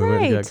yeah, that's we went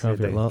and right. got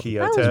coffee at Lot.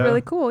 Kyoto. That was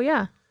really cool.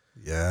 Yeah,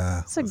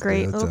 Yeah. it's a let's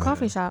great go little to-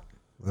 coffee shop.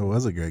 That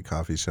was a great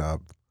coffee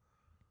shop.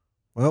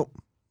 Well,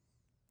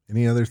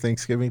 any other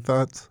Thanksgiving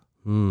thoughts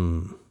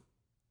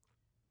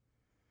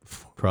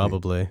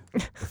Probably.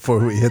 before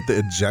we hit the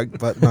eject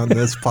button on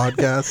this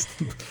podcast?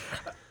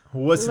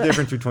 What's the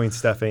difference between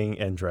stuffing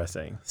and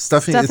dressing?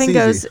 Stuffing Stuffing it's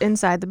goes easy.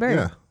 inside the bird,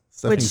 Yeah.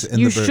 Stuffing's which in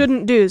you the bird.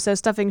 shouldn't do. So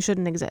stuffing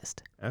shouldn't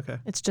exist. Okay.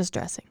 It's just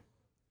dressing.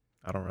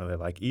 I don't really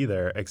like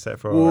either, except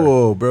for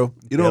Whoa, bro.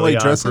 You don't like Billy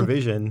on dressing?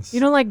 Provisions. You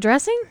don't like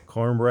dressing?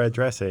 Cornbread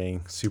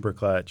dressing, super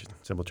clutch,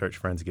 Simple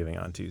Church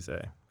Friendsgiving on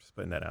Tuesday. Just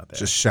putting that out there.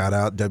 Just shout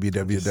out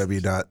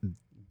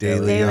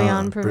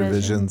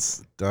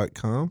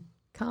www.dailyonprovisions.com.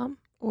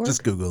 Or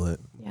Just Google it.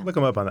 Look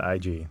them up on the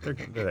IG. They're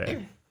there.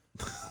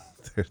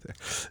 They're there.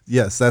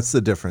 Yes, that's the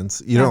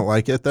difference. You Yeah. don't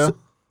like it though?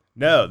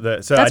 No, so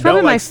That's I probably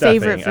don't my like stuffing.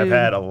 favorite I've food.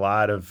 had a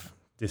lot of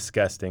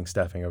disgusting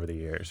stuffing over the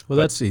years. Well,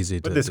 that's easy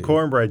to But this do.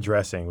 cornbread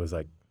dressing was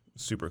like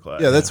super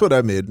clutch. Yeah, that's what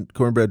I made.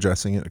 Cornbread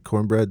dressing,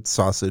 cornbread,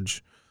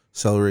 sausage,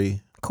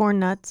 celery, corn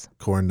nuts.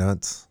 corn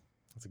nuts.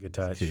 That's a good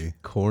touch. Key.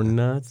 Corn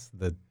nuts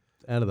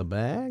out of the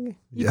bag.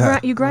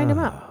 You grind them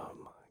up.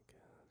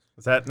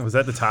 Was that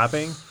the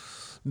topping?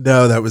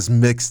 No, that was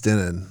mixed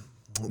in.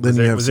 Then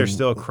Was there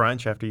still a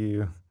crunch after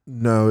you?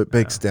 No, it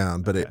bakes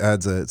down, but it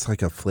adds it's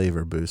like a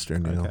flavor booster,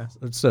 Neil. Okay.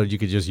 So you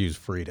could just use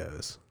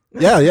Fritos.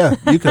 Yeah,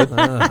 you could.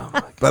 Oh,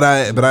 But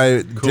I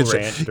Cool did-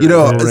 Ranch you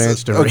know, Doritos.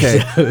 Ranch okay,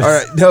 Doritos. all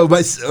right, no,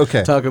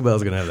 okay, Taco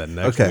Bell's gonna have that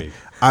next okay. week.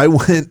 I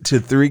went to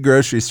 3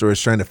 grocery stores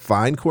trying to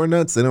find corn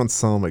nuts. They don't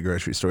sell them at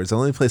grocery stores. The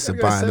only place to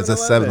Gotta go to buy them is a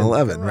 7-Eleven.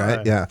 7-Eleven, Come right?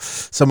 on. Yeah.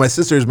 So my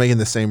sister's making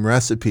the same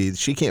recipe.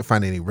 She can't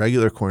find any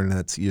regular corn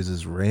nuts.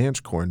 Uses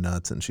ranch corn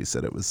nuts, and she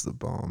said it was the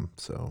bomb.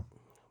 So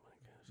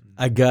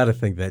I gotta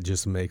think that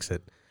just makes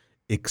it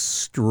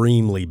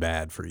extremely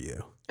bad for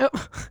you. Oh.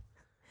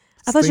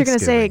 I thought you were going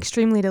to say Thanksgiving.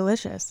 extremely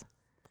delicious.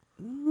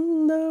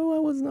 No, I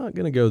was not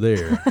gonna go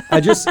there. I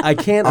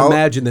can't I'll-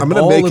 imagine that I'm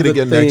gonna all make of it the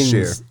again things,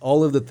 next year.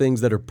 all of the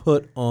things that are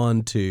put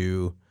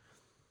onto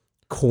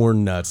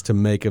corn nuts to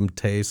make them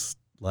taste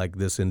like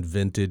this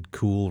invented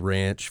cool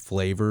ranch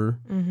flavor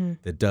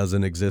that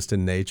doesn't exist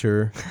in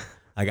nature.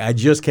 I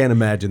just can't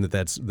imagine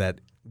that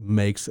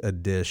makes a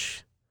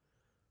dish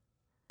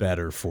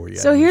better for you.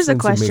 So It here's a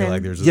seems to me question.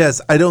 like there's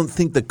yes, I don't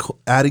think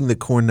adding the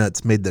corn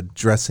nuts made the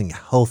dressing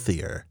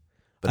healthier.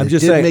 But I'm it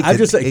just did saying. make I'm it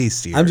just saying.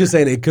 tastier. I'm just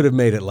saying it could have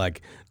made it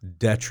like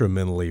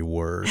detrimentally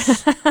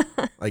worse.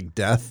 like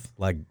death.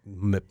 Like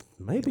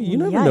maybe you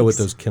never know what Yikes.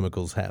 those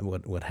chemicals have.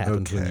 What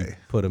happens when you Okay.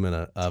 put them in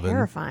an oven?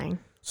 Terrifying.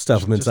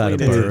 Stuff them Just inside a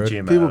lean into the bird.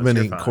 GMOs, People have been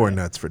you're eating fine. corn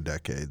nuts for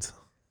decades.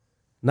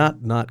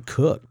 Not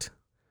cooked.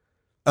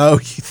 Oh, you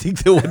think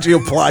that once you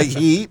apply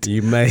heat,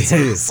 You may.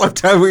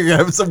 sometime we're gonna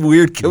have some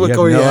weird chemical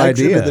no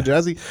reaction idea. with the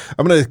dressing?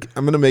 I'm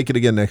gonna make it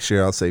again next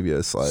year. I'll save you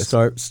a slice.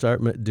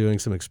 Start doing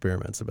some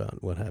experiments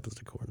about what happens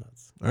to corn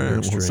nuts. All right,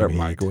 we'll start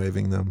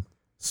microwaving them.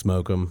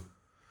 Smoke them.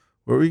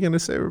 What were you gonna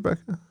say,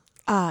 Rebecca?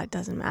 It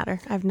doesn't matter.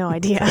 I have no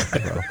idea.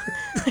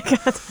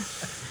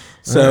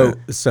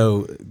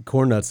 So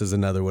corn nuts is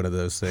another one of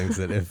those things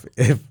that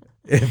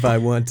if I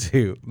want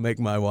to make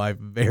my wife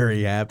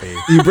very happy,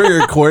 You bring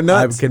her corn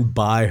I nuts. can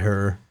buy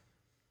her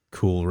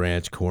Cool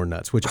Ranch corn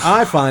nuts, which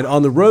I find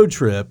on the road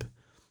trip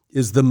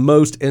is the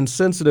most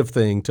insensitive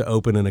thing to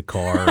open in a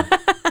car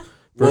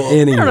for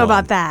anyone. I don't know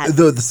about that.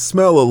 The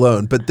smell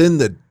alone, but then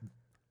the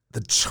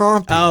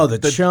chomping. Oh, the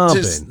chomping.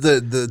 Just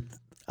the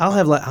I'll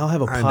have a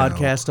I know.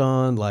 podcast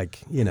on,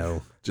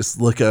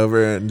 just look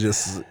over and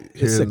just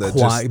it's hear a the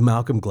quiet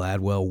Malcolm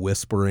Gladwell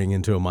whispering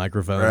into a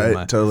microphone. Right,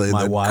 my, totally,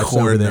 My the wife's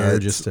corn over there,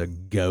 nuts. just a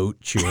goat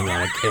chewing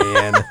on a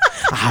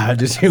can,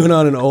 just chewing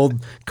on an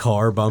old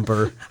car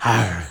bumper.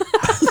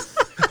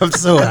 I'm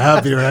so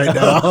happy right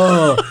now.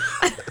 Oh,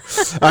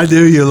 I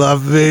knew you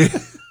loved me.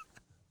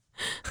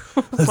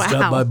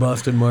 stop by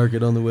Boston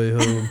Market on the way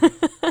home.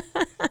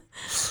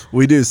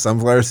 We do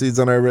sunflower seeds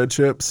on our road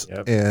trips,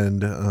 Yep.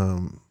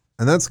 and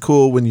that's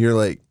cool when you're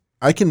like,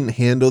 I can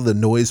handle the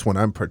noise when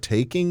I'm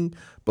partaking,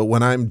 but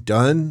when I'm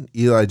done,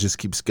 Eli just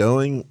keeps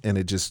going, and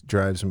it just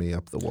drives me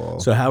up the wall.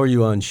 So how are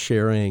you on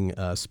sharing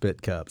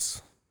spit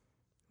cups?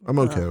 I'm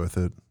okay with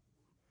it.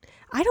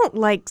 I don't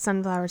like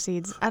sunflower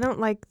seeds. I don't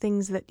like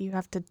things that you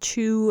have to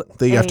chew.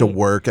 That you have to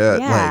work at,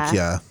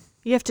 Yeah.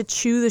 You have to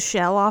chew the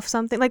shell off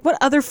something. Like, what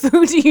other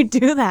food do you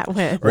do that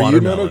with? Are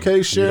you not Watermelon.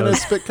 okay sharing You a don't-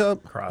 spit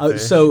cup?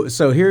 Crawfish.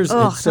 So here's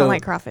Ugh, I so don't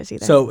like crawfish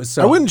either. so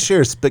I wouldn't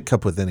share a spit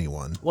cup with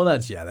anyone. Well,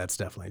 that's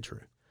definitely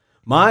true.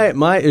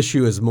 My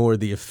issue is more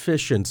the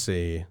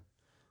efficiency.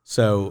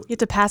 So you have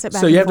to pass it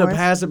back. so you have and to forth.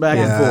 pass it back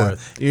and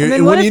forth. And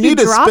then what when if you you need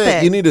to drop spit,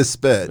 it? you need to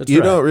spit. That's You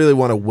right. don't really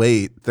want to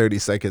wait 30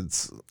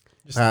 seconds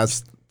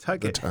past.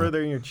 Tuck the it time.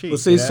 further in your cheek. Well,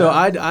 see, you so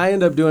know? I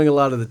end up doing a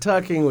lot of the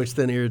tucking, which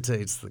then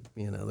irritates the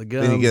the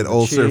gums. Then you get the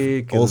ulcer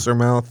cheek, and ulcer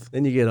mouth.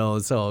 Then you get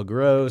it's all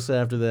gross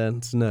after that.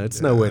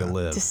 It's no way to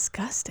live.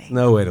 Disgusting.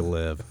 No way to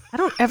live. I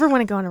don't ever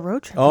want to go on a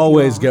road trip. with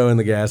Always you all. go in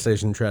the gas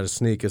station and try to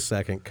sneak a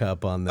second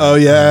cup on that. Oh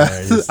yeah,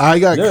 Just- I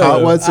got No,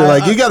 caught once. They're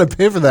like, I- you got to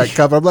pay for that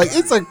cup. I'm like,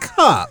 it's a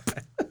cup.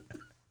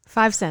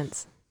 5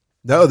 cents.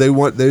 No,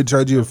 they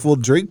charge you a full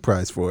drink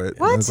price for it.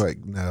 And I was What?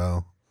 like,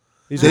 no.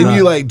 These are Then not-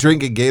 you like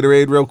drink a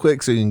Gatorade real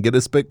quick so you can get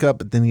a spit cup,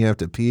 but then you have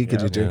to pee because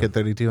Yeah. you drink a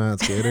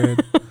 32-ounce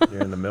Gatorade.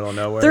 You're in the middle of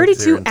nowhere. so you're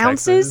 32 in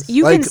ounces? Texas.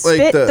 You can Like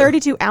spit the-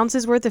 32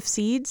 ounces worth of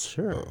seeds?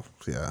 Sure. Oh,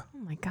 yeah. Oh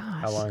my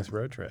gosh. How long is the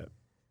road trip?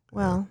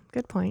 Well,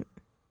 good point.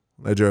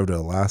 I drove to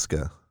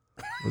Alaska.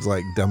 It was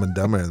like Dumb and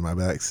Dumber in my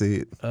back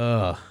seat.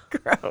 Ugh.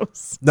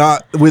 Gross.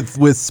 Not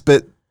with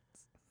spit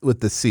with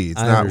the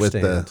seeds, I not with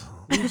understand.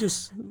 the. It's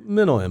just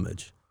mental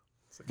image.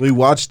 We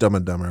watched Dumb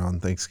and Dumber on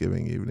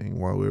Thanksgiving evening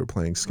while we were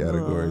playing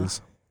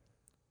categories.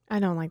 I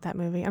don't like that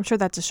movie. I'm sure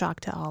that's a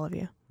shock to all of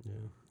you.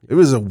 It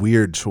was a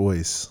weird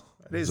choice.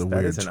 That is a that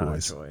weird is an odd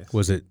choice. choice.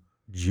 Was it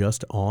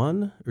just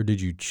on, or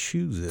did you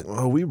choose it?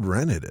 Well, we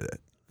rented it.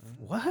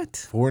 What?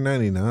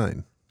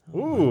 $4.99.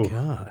 Ooh, you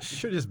Gosh.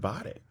 should have just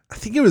bought it. I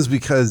think it was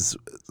because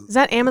Is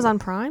that Amazon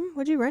Prime?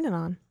 What'd you rent it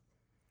on?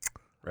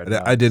 Red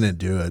I didn't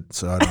do it,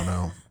 so I don't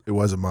know. It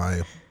wasn't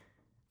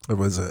it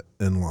was an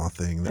in-law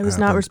thing. That I was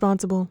not happened.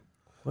 responsible.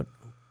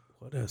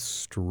 What a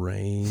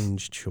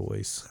strange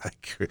choice.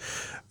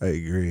 I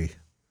agree.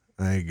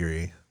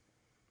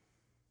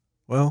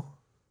 Well,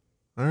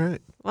 all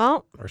right.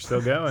 Well, We're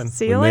still going.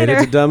 see We you made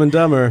later. it to Dumb and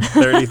Dumber.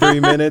 33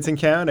 minutes and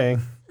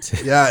counting.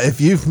 Yeah,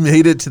 if you've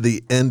made it to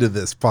the end of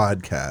this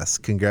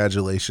podcast,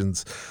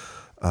 congratulations.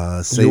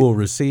 You will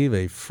receive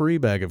a free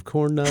bag of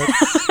corn nuts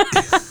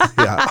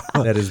Yeah.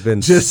 that has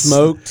been Just-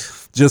 smoked.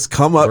 Just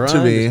come up to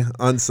Brian me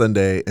on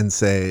Sunday and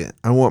say,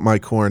 I want my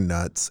corn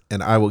nuts,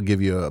 and I will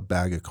give you a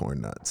bag of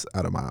corn nuts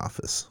out of my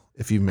office.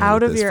 If you made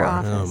Out it of this your far.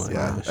 office. Oh my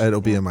Yeah, gosh.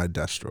 it'll be in my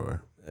desk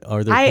drawer.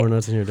 Are there I- corn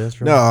nuts in your desk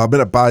drawer? No, I'm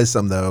gonna buy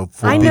some though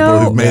for I people know-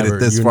 who've made Never- it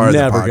this you're far.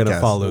 never in the gonna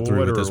podcast. follow through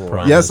What with a this reward.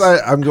 promise. Yes,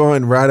 I'm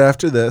going right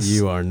after this.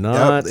 You are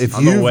not. Yep. If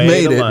On the you've way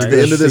made to it to lunch.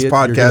 the end of this You're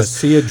gonna podcast,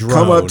 see a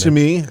come up drone. to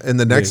me in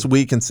the next Yeah.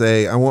 week and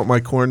say, I want my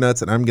corn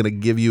nuts, and I'm going to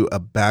give you a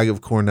bag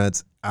of corn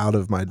nuts out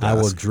of my desk. I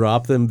will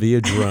drop them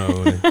via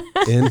drone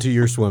into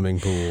your swimming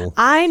pool.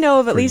 I know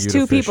of at For least you to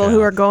 2 fish people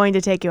who out. are going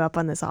to take you up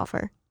on this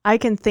offer. I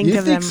can think you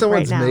of think them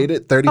someone's right now. made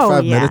it 35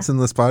 Oh, yeah. minutes in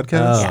this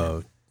podcast?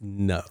 Oh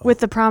no! With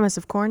the promise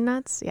of corn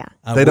nuts? Yeah.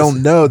 I They was-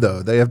 don't know,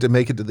 though. They have to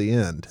make it to the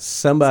end.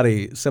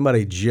 Somebody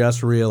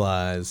just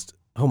realized.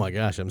 Oh my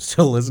gosh! I'm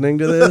still listening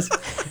to this,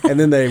 and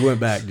then they went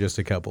back just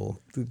a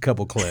couple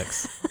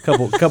clicks,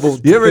 couple.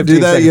 You ever do 15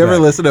 that? seconds You ever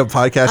back. listen to a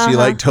podcast, you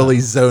like totally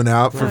zone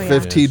out for Oh, yeah.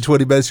 15, Yes.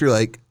 20 minutes. You're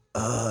like,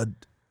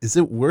 is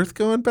it worth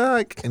going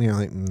back? And you're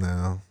like,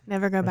 no.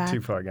 Never go back.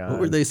 Too far gone. What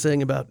were they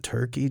saying about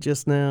turkey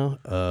just now?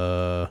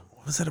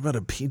 What was that about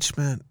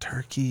impeachment?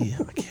 Turkey?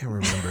 I can't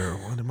remember.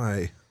 What am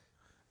I?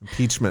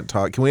 Impeachment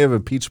talk. Can we have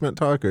impeachment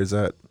talk, or is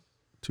that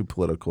too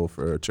political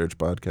for a church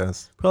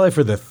podcast. Probably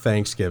for the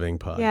Thanksgiving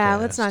podcast. Yeah,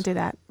 let's not do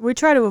that. We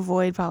try to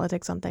avoid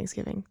politics on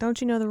Thanksgiving.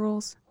 Don't you know the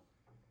rules?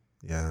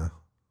 Yeah.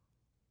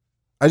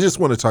 I just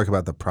want to talk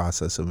about the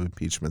process of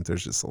impeachment.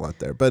 There's just a lot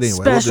there. But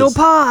anyway. Special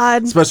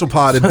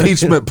pod.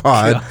 Impeachment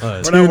pod.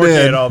 God. We're not working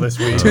it all this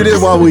week. Tune in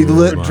while we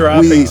We're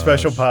dropping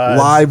special pods.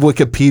 live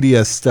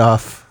Wikipedia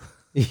stuff.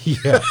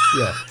 Yeah.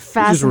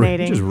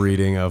 Fascinating. Just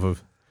reading off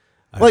of.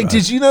 Like,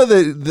 did you know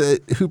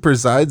that who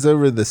presides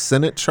over the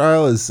Senate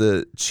trial is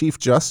the Chief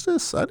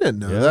Justice? I didn't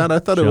know that. I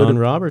thought it would. John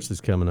Roberts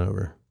is coming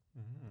over.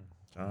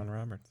 John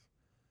Roberts.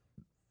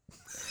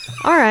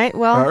 All right.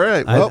 Well, All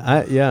right. Well,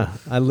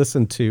 I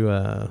listened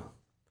to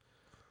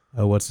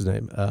what's his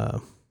name?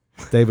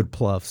 David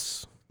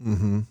Pluff's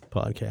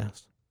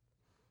podcast.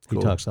 He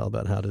Cool. talks all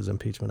about how does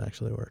impeachment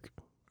actually work.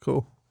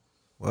 cool.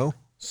 Well,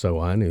 So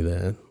I knew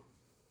that.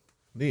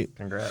 neat.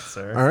 Congrats,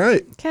 sir. All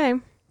right. okay.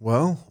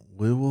 Well,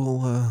 we will.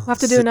 We'll have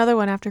to do another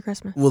one after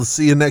Christmas. We'll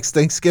see you next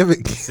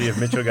Thanksgiving. See if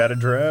Mitchell got a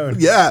drone.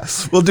 Yeah,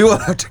 we'll do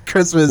one after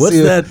Christmas. What's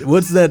See if- that?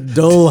 What's that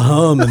dull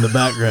hum in the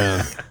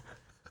background?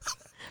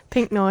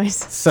 Pink noise.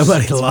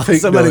 Somebody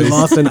pink noise.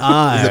 lost an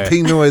eye. Is it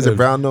pink noise or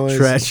brown noise?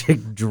 Tragic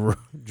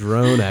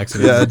drone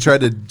accident. Yeah, I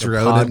tried to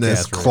drone in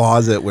this podcast room.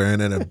 closet we're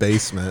in a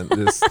basement.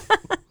 Just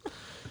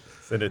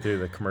Send it through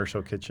the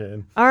commercial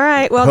kitchen. All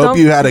right. Well, hope don't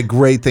you had a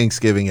great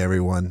Thanksgiving,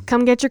 everyone.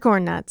 come get your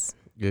corn nuts.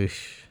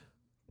 Yeesh.